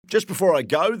Just before I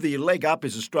go, the Leg Up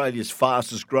is Australia's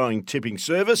fastest growing tipping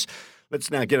service. Let's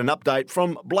now get an update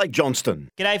from Blake Johnston.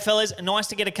 G'day, fellas. Nice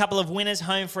to get a couple of winners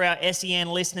home for our SEN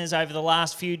listeners over the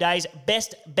last few days.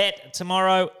 Best bet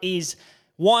tomorrow is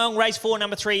Wyong Race 4,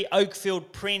 number 3,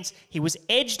 Oakfield Prince. He was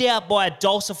edged out by a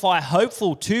Dulcify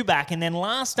Hopeful 2-back, and then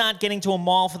last start getting to a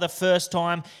mile for the first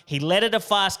time. He led at a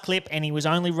fast clip, and he was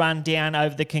only run down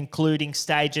over the concluding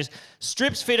stages.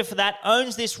 Strip's fitter for that,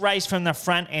 owns this race from the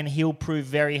front, and he'll prove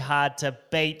very hard to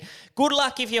beat. Good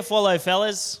luck if you follow,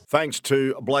 fellas. Thanks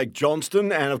to Blake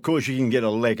Johnston. And, of course, you can get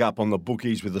a leg up on the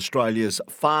bookies with Australia's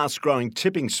fast-growing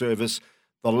tipping service,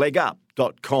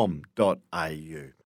 thelegup.com.au.